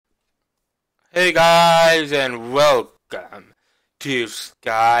Hey guys, and welcome to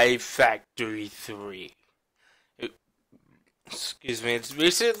Skyfactory 3. Excuse me, it's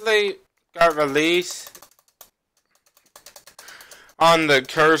recently got released on the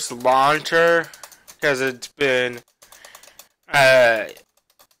Curse launcher because it's been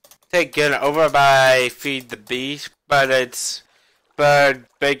taken over by Feed the Beast, but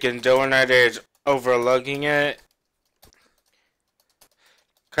Bacon Donut is overlooking it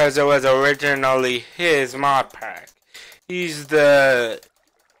because it was originally his modpack. He's the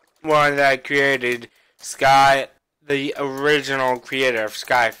one that created the original creator of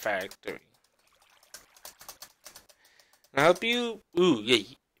Skyfactory. I hope you, yeah,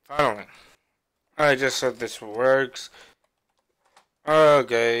 finally. I just hope this works.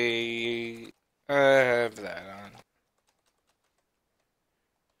 Okay, I have that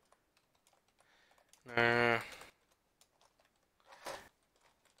on.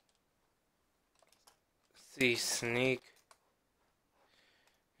 See, sneak.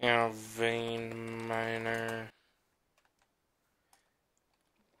 Vein miner.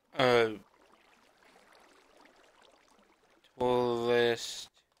 Tool list.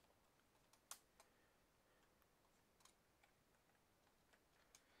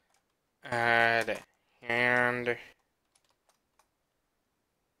 Add hand.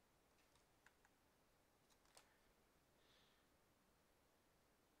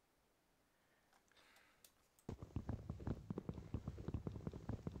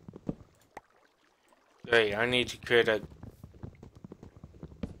 Great, I need to create a...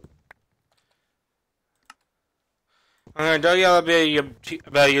 don't yell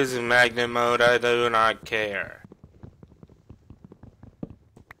about using magnet mode, I do not care.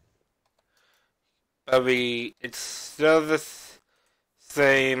 It's still the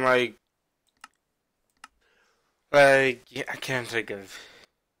same, yeah, I can't think of...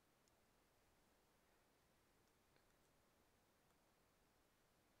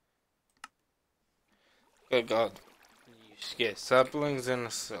 Good God. You get saplings and a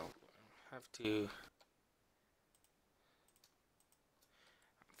silk. Have to...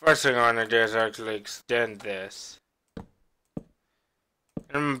 First thing I want to do is actually extend this.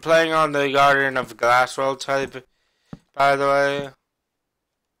 I'm playing on the Guardian of Glasswell type, by the way.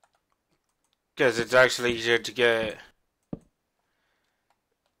 Because it's actually easier to get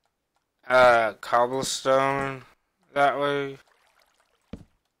cobblestone that way.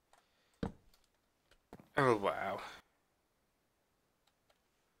 Oh, wow.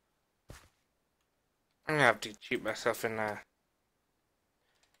 I'm gonna have to cheat myself in a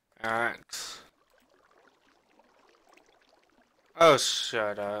axe. Oh,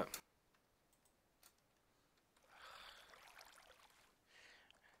 shut up.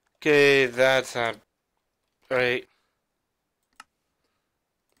 Okay, that's not right.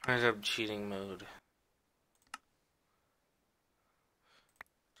 I have cheating mode.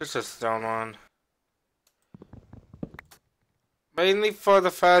 Just a stone one. Mainly for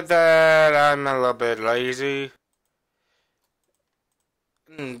the fact that I'm a little bit lazy.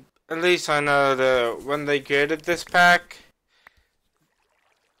 At least I know that when they created this pack,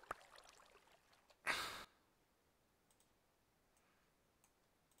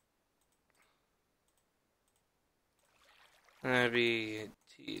 maybe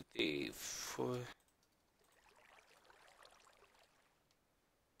TD4.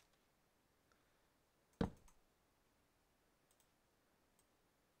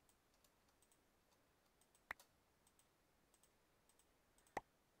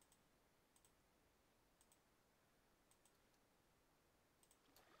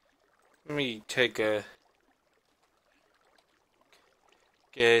 Let me take a...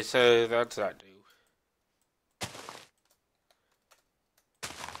 Okay, so that's that do.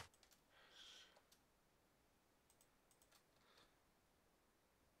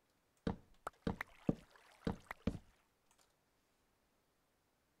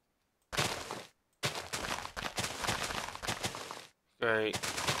 Great.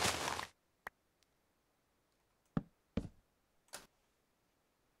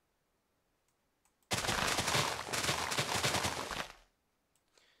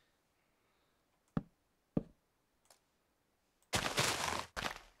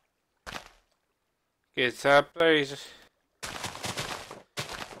 Get that place.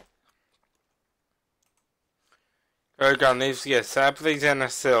 Oregon needs to get saplings and a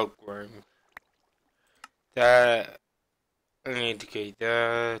silkworm. That... I need to get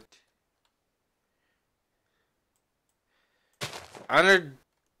that. I'm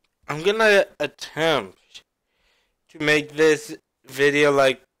gonna attempt to make this video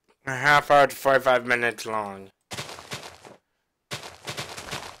like a half hour to 45 minutes long.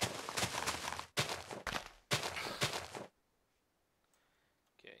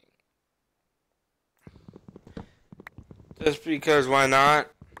 Just because why not?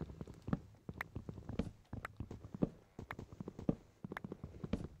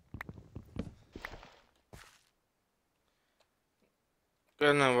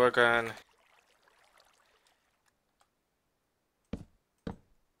 Gonna work on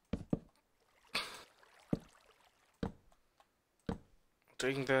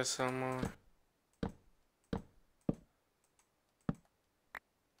doing this some more.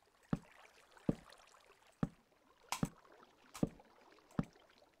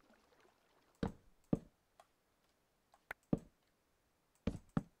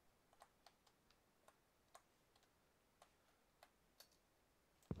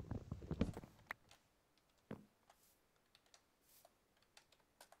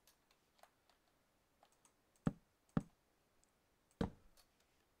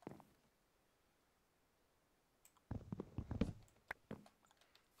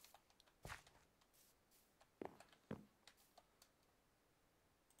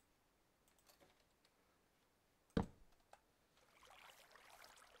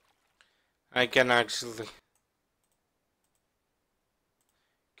 I can actually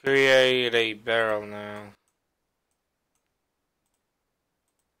create a barrel now.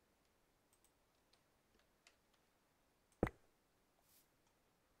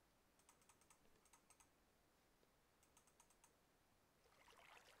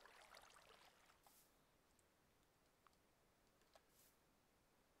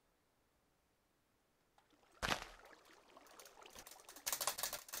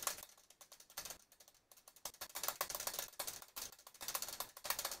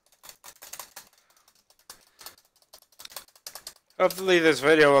 Hopefully this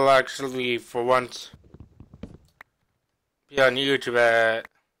video will actually, for once, be on YouTube at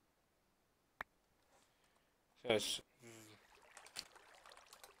just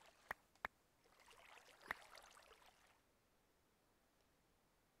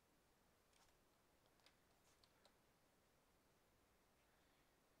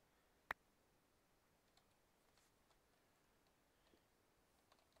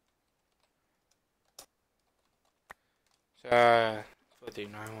uh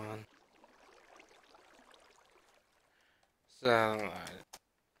 49 so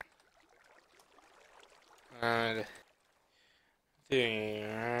and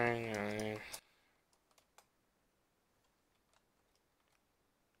the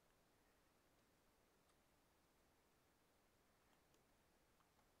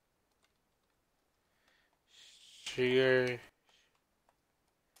sugar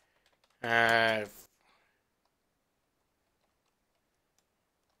and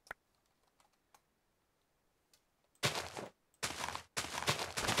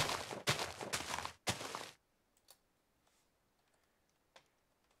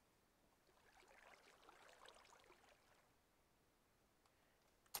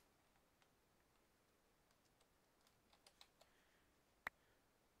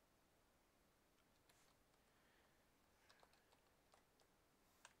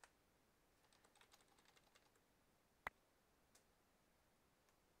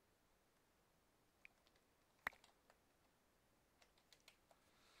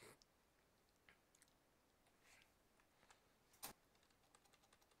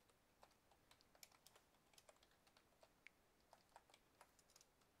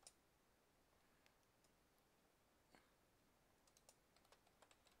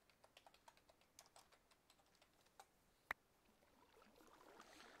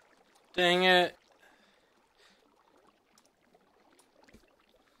dang it.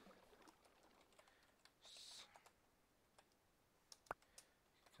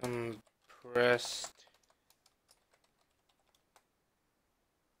 Compressed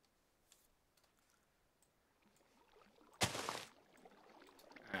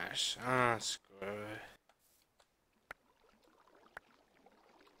ash. Ah, screw it.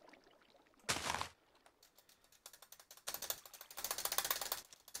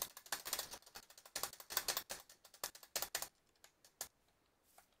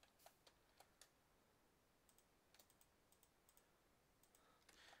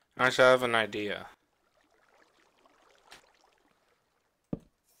 Actually, I have an idea.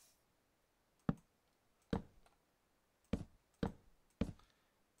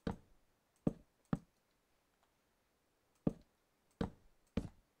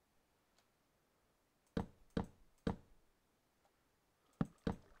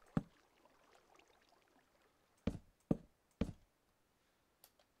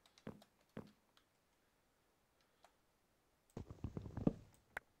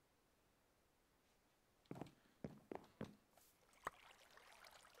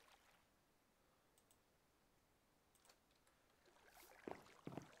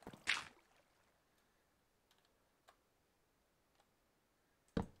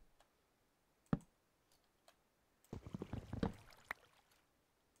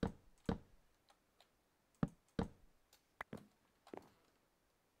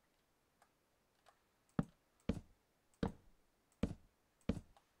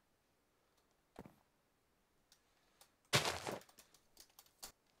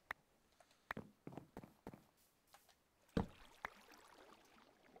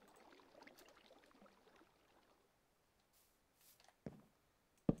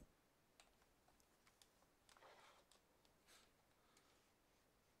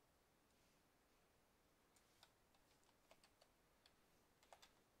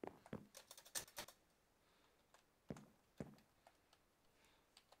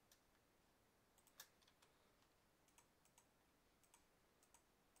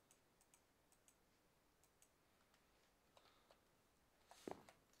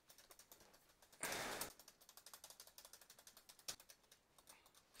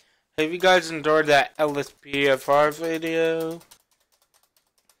 Hope you guys enjoyed that LSPFR video.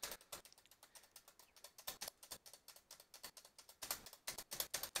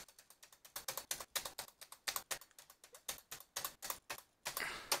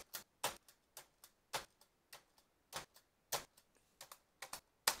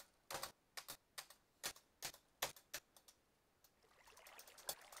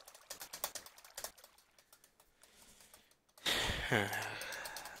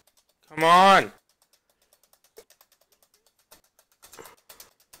 Come on.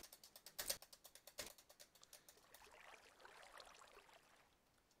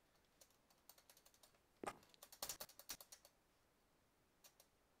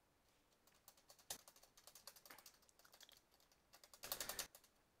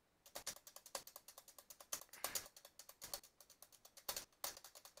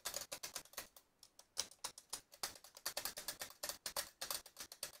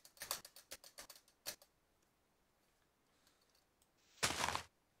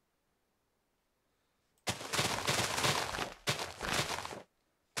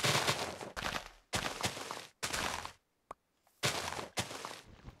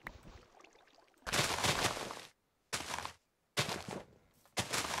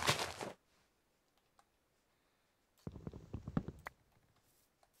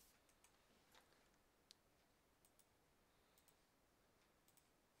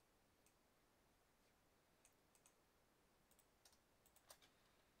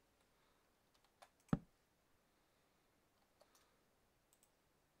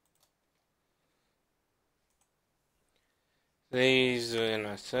 These are in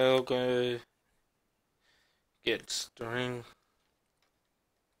a so good. Get string.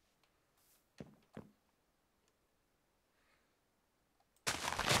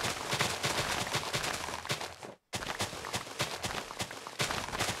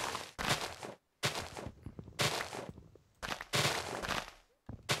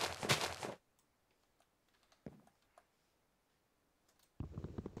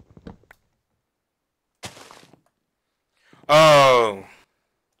 Oh,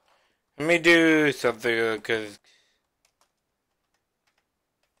 let me do something because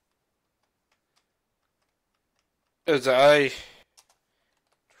I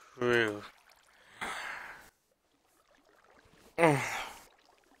true. I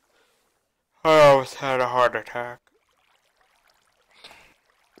almost had a heart attack.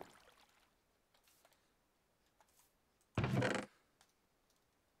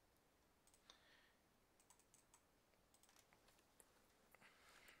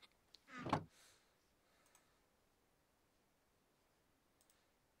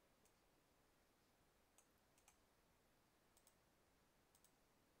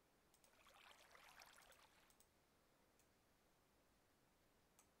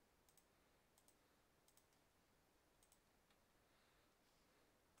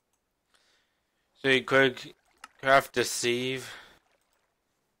 So you could craft deceive.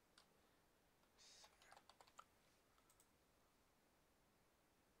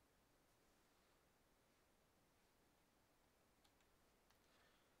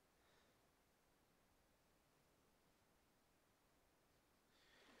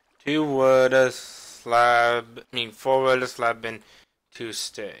 Four wood, a slab, and 2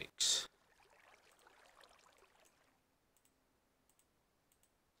 sticks.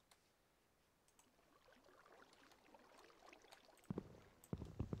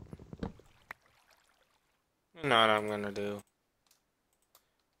 You know what I'm gonna do.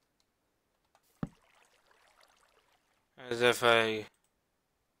 As if I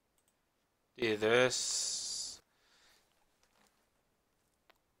do this.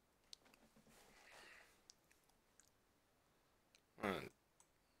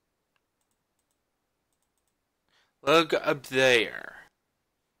 Look up there.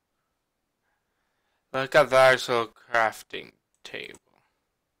 Look at the actual crafting table.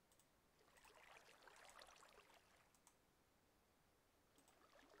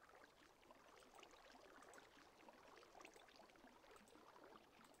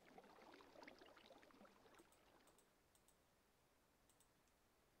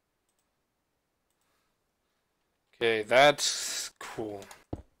 Okay, that's cool.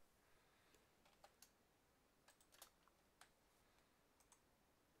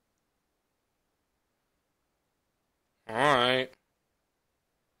 Alright.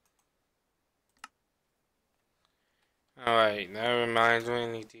 Alright, that reminds me,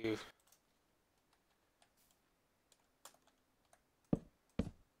 I need to...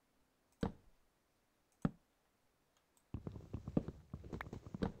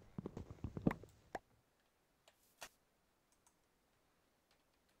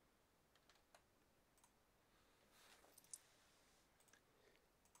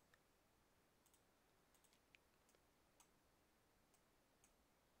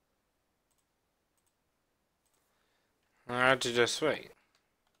 I have to just wait.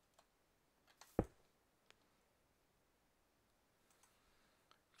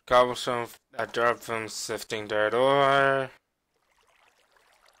 Cobblestone I dropped from sifting dirt ore.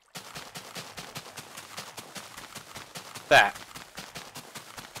 That.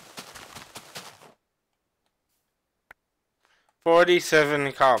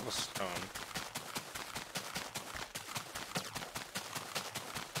 47 cobblestone.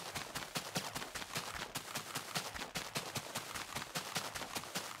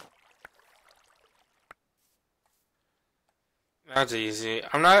 That's easy.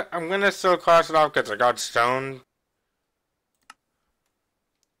 I'm gonna still cross it off because I got stone.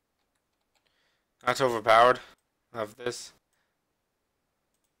 That's overpowered. Of this.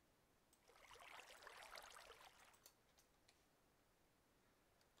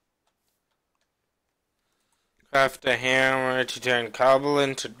 Craft a hammer to turn cobble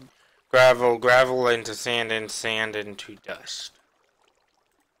into gravel, gravel into sand, and sand into dust.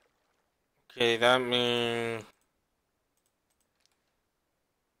 Okay, that means...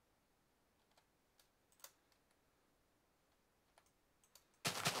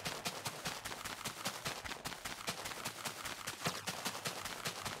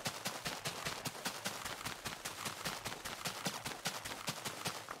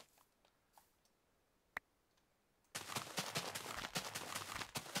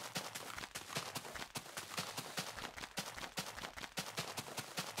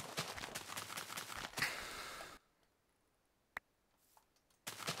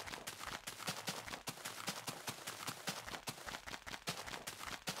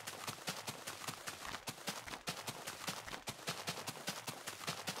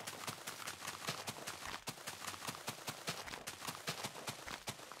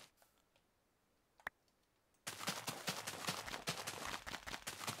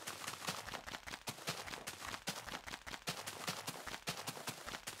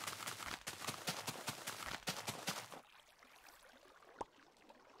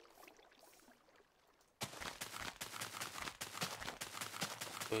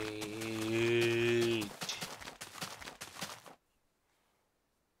 Wait.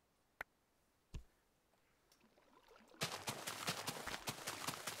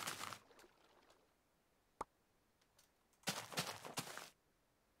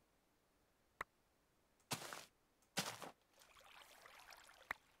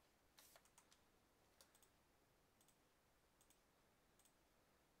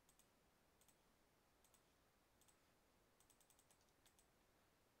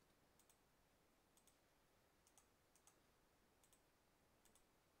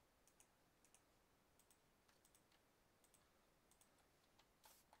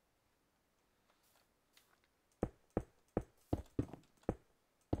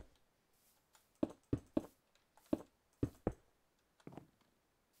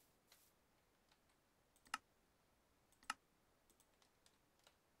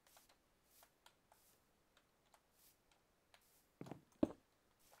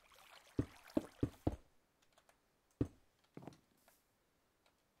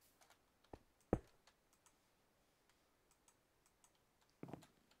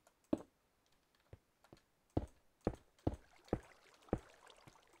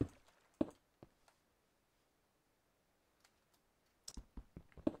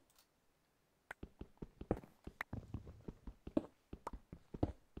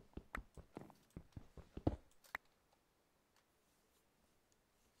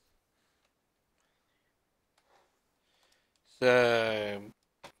 The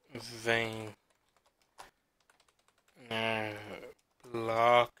vein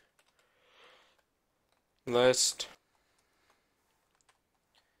block list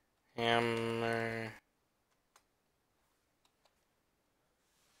hammer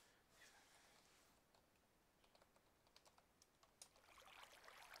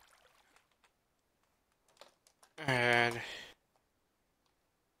add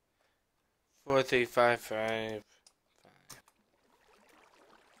 4355.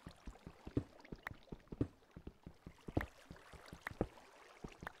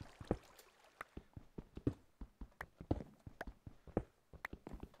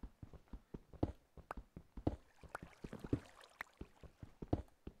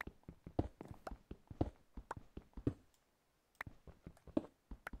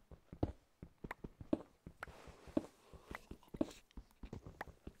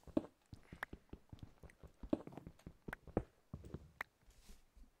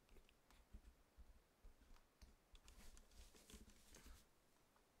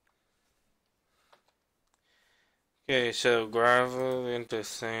 Okay, so gravel into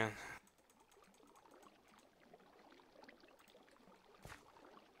sand.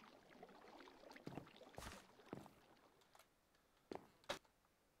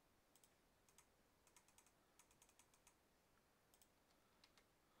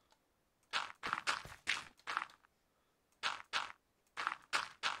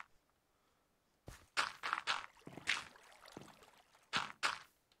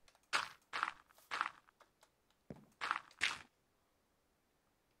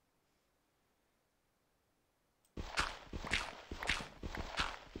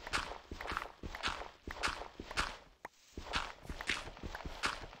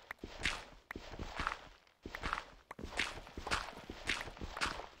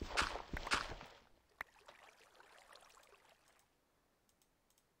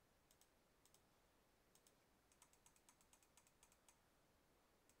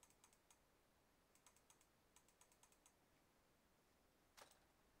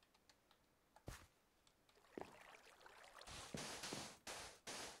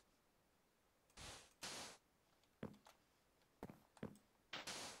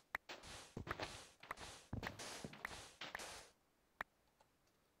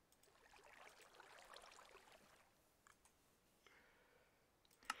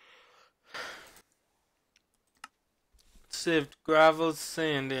 sift gravel,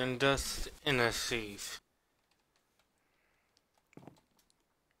 sand, and dust in a sieve.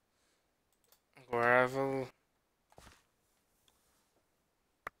 Gravel.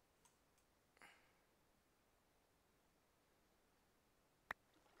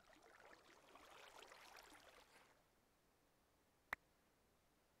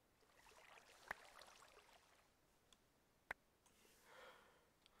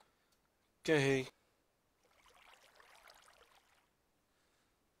 Okay.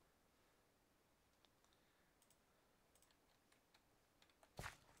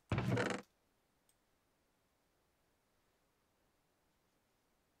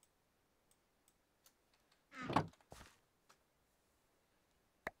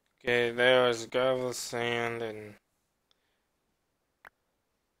 Okay, there was gravel, sand, and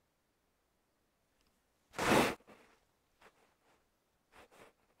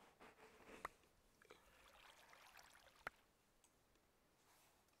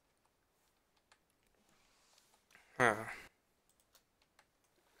huh.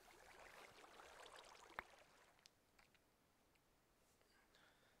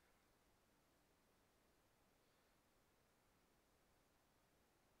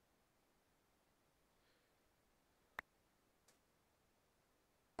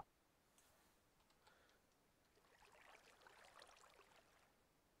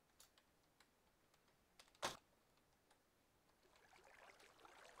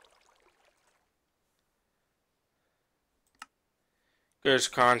 There's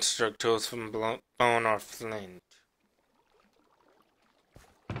construct tools from bone or flint.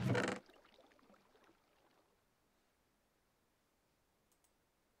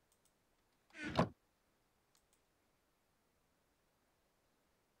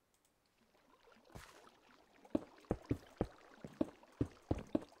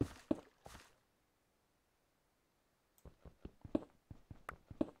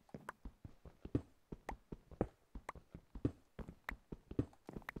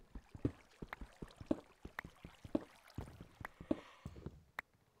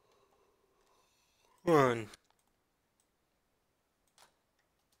 One.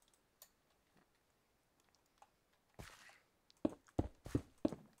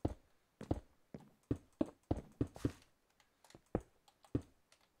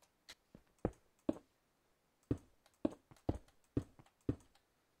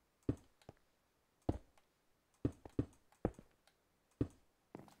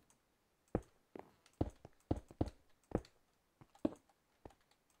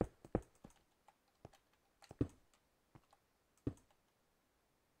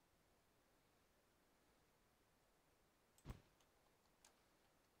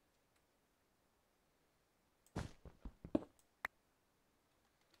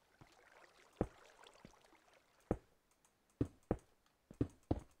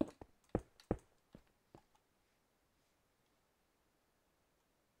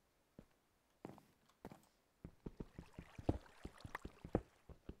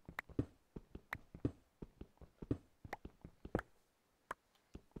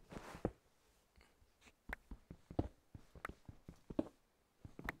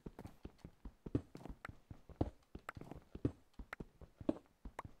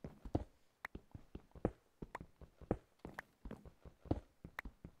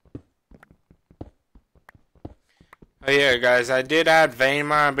 Oh yeah, guys, I did add vein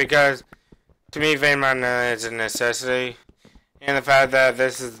mine because to me vein mine is a necessity, and the fact that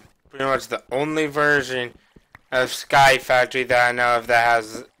this is pretty much the only version of Skyfactory that I know of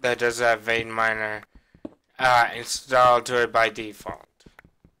that does have vein miner installed to it by default.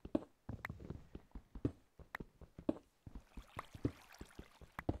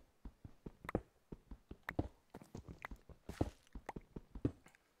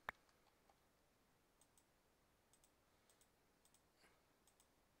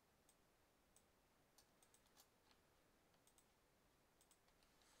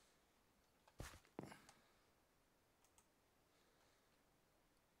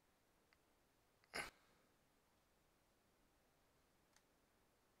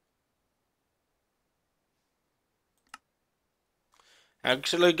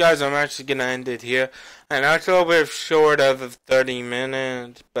 Actually, guys, I'm actually gonna end it here. I know it's a little bit short of 30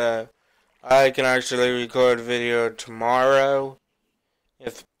 minutes, but I can actually record a video tomorrow,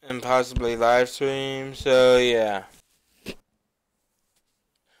 if and possibly live stream. So yeah,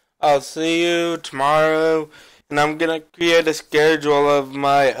 I'll see you tomorrow, and I'm gonna create a schedule of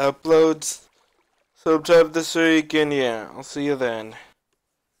my uploads sometime this week. And yeah, I'll see you then.